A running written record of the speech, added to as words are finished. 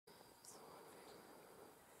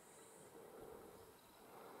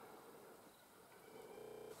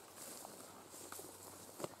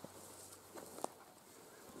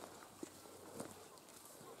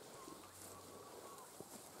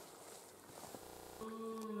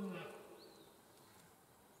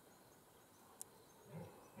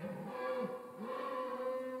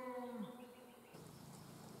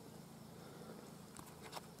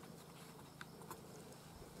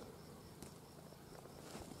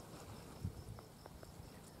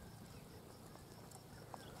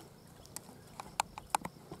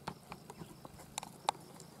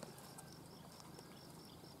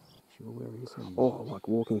where he is. Oh, like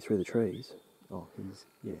walking through the trees. Oh, he's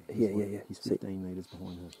He's 15 metres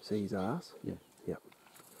behind her. See his ass? Yeah. Yep.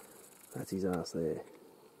 That's his ass there.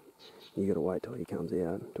 You got to wait till he comes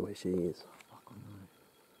out to where she is. Fuck, I know.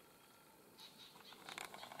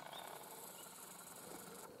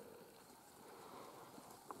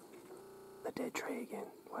 The dead tree again.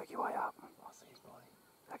 Work your way up. I see his body.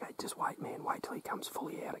 Okay, just wait, man. Wait till he comes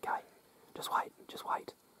fully out, okay? Just wait. Just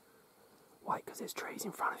wait. Wait, because there's trees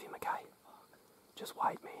in front of him, okay? Just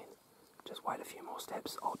wait, man. Just wait a few more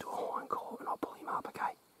steps. I'll do a hind call and I'll pull him up,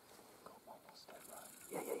 okay? Got one more step, bro.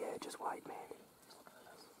 Yeah. Just wait, man. Look at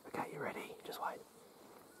this. Okay, you ready? Just wait.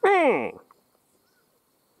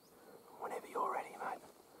 Whenever you're ready, mate.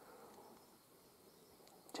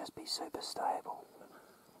 Just be super stable.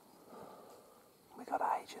 We got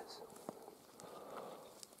ages.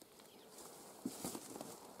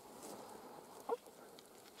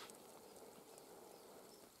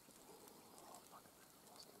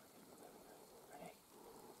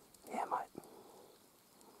 Yeah, mate.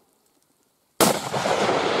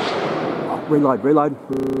 Oh, reload.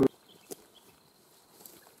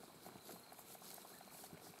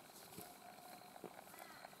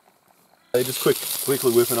 Hey, just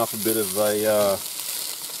quickly whipping up a bit of a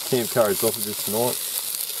camp curry sausages tonight.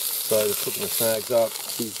 So just cooking the snags up.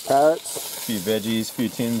 These carrots. A few veggies, a few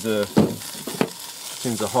tins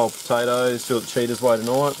of whole potatoes. Do it the cheetah's way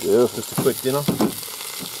tonight. Yeah. Just a quick dinner.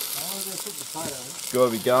 Got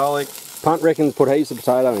to be garlic. Punt reckons put heaps of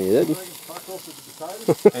potato in here, didn't he?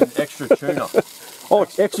 And extra tuna. Oh,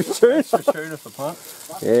 extra tuna. Extra tuna for Punt.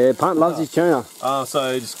 Yeah, Punt loves his tuna.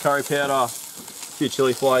 So just curry powder, a few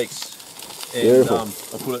chili flakes, and Beautiful.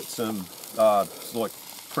 I put some like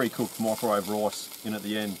pre-cooked microwave rice in at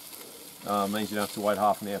the end. Means you don't have to wait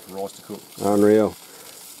half an hour for rice to cook. Unreal.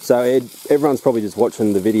 So Ed, everyone's probably just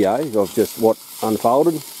watching the video of just what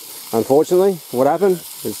unfolded. Unfortunately, what happened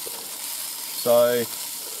is... So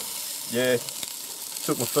yeah,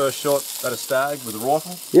 took my first shot at a stag with a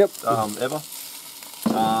rifle. Yep. Ever.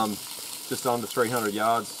 Just under 300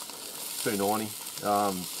 yards, 290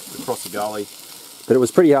 across the gully. But it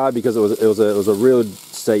was pretty hard because it was a real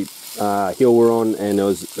steep hill we're on, and it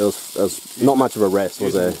was not much of a rest,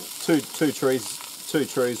 was there? Two trees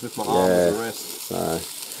with my arm as a rest. So,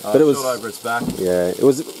 but it was shot over its back. Yeah, it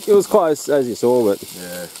was close as you saw, but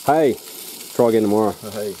Yeah. hey, try again tomorrow.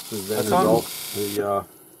 Hey, this is the end result. The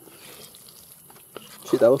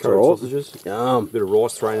Shit, that looks curried alright. sausages. Yum. Bit of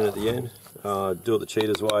rice thrown in at the end. Do it the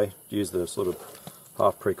cheetah's way. Use the sort of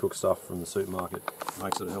half pre-cooked stuff from the supermarket.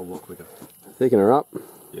 Makes it a hell of a lot quicker. Thicken her up.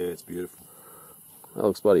 Yeah, it's beautiful. That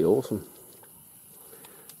looks bloody awesome.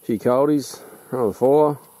 A few coldies on the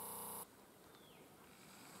fire.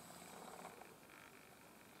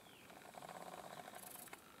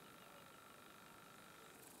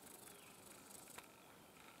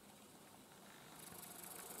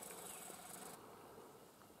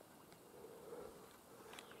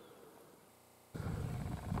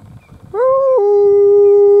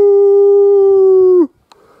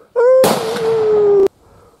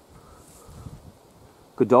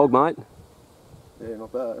 Good dog, mate. Yeah,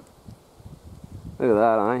 not bad. Look at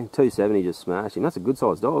that, eh? 270 just smashed him. That's a good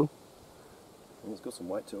sized dog. And it's got some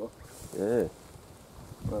weight to it. Yeah.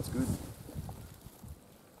 That's good.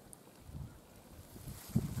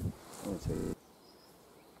 Let me tell you.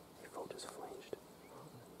 You've all just flinched.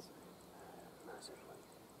 Massively.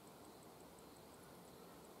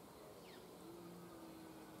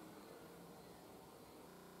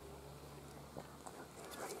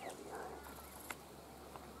 It's pretty heavy, eh?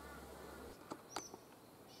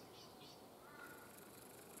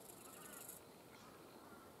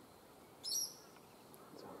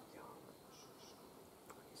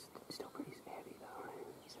 He's still pretty heavy though, eh?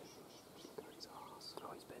 Look at his arse.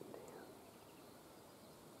 Oh, he's bent down.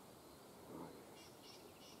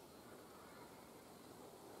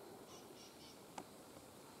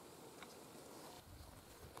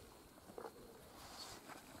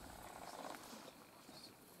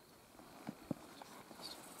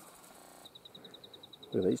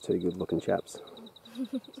 Look at these two good looking chaps.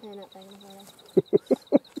 They're not taking a photo.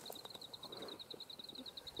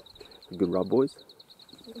 Good rub, boys.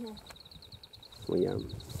 Yeah. We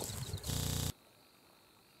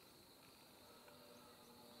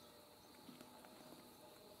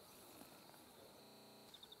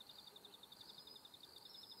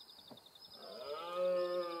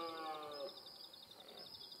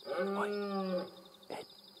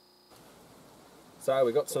So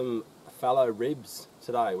we got some fallow ribs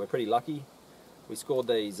today. We're pretty lucky. We scored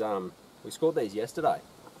these yesterday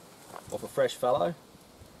off a fresh fallow.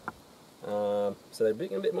 So they're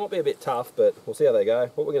might be a bit tough, but we'll see how they go.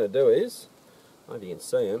 What we're going to do is, I don't know if you can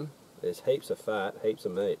see them, there's heaps of fat, heaps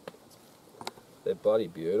of meat. They're bloody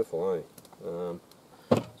beautiful, eh? So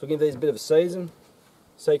we'll give these a bit of a season,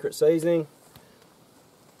 secret seasoning,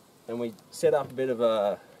 and we set up a bit of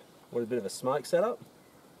a smoke setup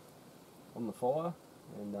on the fire,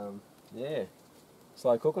 and yeah,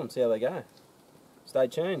 slow cook them, see how they go. Stay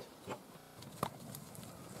tuned.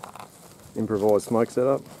 Improvised smoke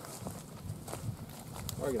setup.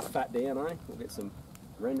 We're going to fat down, eh? We'll get some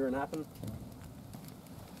rendering happen.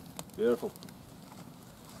 Beautiful.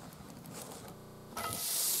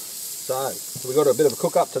 So, we've got a bit of a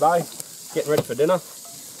cook up today, getting ready for dinner.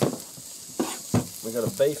 We've got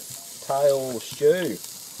a beef tail stew.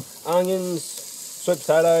 Onions, sweet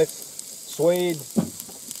potato, swede,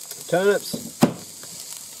 turnips,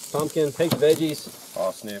 pumpkin, heaps of veggies.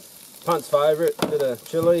 Oh snap. Punt's favourite, a bit of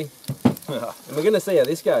chilli. And we're going to see how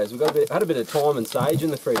this goes. We've had a bit of thyme and sage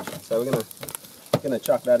in the fridge, so we're going to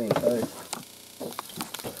chuck that in too.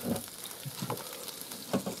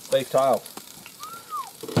 Beef tail.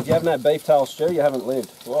 If you haven't had beef tail stew, you haven't lived.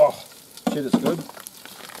 Oh, shit, it's good.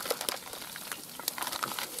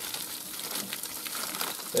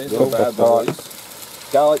 These are bad boys.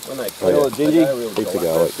 Garlic, when they kill it, ginger. Heaps of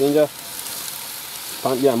garlic. Ginger.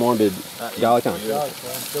 Punt, you don't mind a bit garlic, huh?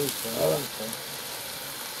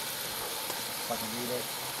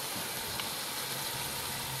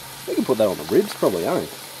 We can put that on the ribs probably, eh?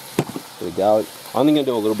 Bit of garlic. I'm only going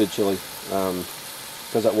to do a little bit of chilli,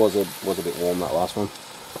 because that was a bit warm, that last one.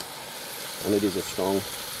 And it is a strong.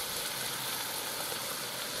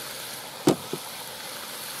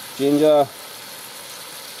 Ginger,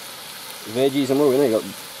 veggies, and what do we need? Got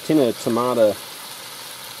a tin of tomato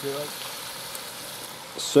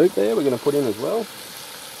soup there we're going to put in as well.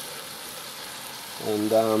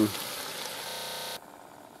 And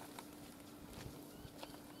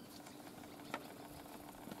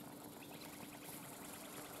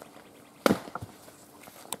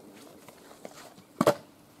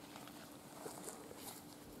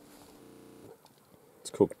It's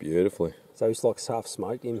cooked beautifully. so it's like half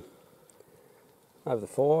smoked him over the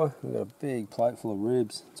fire. We've got a big plate full of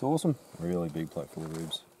ribs. It's awesome. Really big plate full of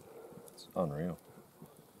ribs. It's unreal.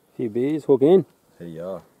 A few beers, hook in. Here you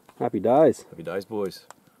are. Happy days. Happy days, boys.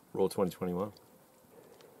 Raw 2021.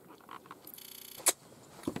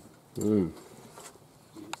 Still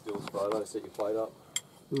spray, set your plate up.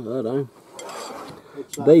 I don't know.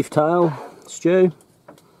 Beef tail stew.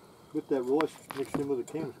 With that rice mixed in with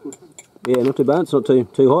the can, it's good. Yeah, not too bad. It's not too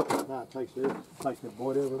hot. No, it takes that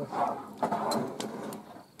bite out of it.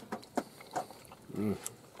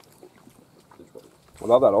 I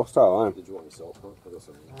love that oxtail, eh? Did you want your salt? Huh? I got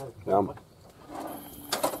some. Yum.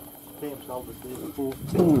 Cam salt is there before.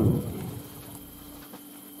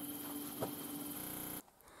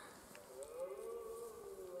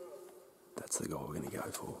 That's the guy we're going to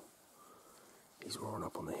go for. He's roaring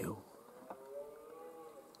up on the hill.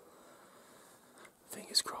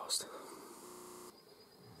 Fingers crossed.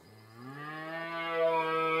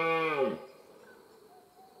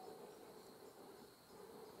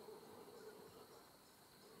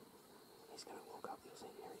 He's going to walk up. You'll see.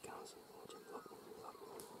 Here he comes. Watch him. Look.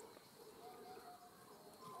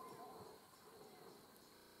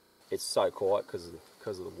 It's so quiet because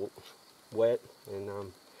of the wet, and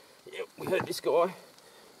yeah, we heard this guy,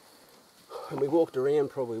 and we walked around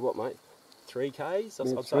probably what, mate, 3 k's? I'd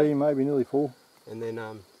say. 3, maybe nearly 4. And then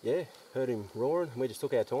yeah, heard him roaring, and we just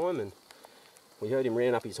took our time, and we heard him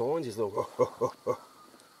round up his horns, his little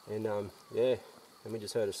and yeah, and we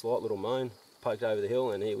just heard a slight little moan, poked over the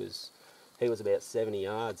hill, and he was about 70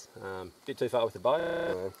 yards, bit too far with the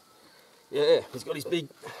bow. Yeah, he's got his big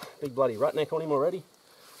bloody rut neck on him already.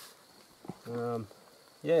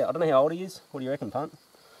 Yeah, I don't know how old he is. What do you reckon, Punt?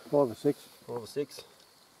 5 or 6. 5 or 6?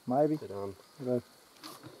 Maybe. But,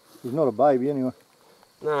 he's not a baby anyway.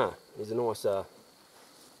 nah, he's a nice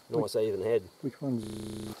even head. Which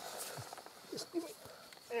one's...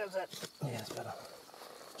 How's that? Yeah, it's better.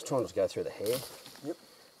 Just trying to go through the hair. Yep.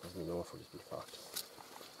 My knife will just be fucked.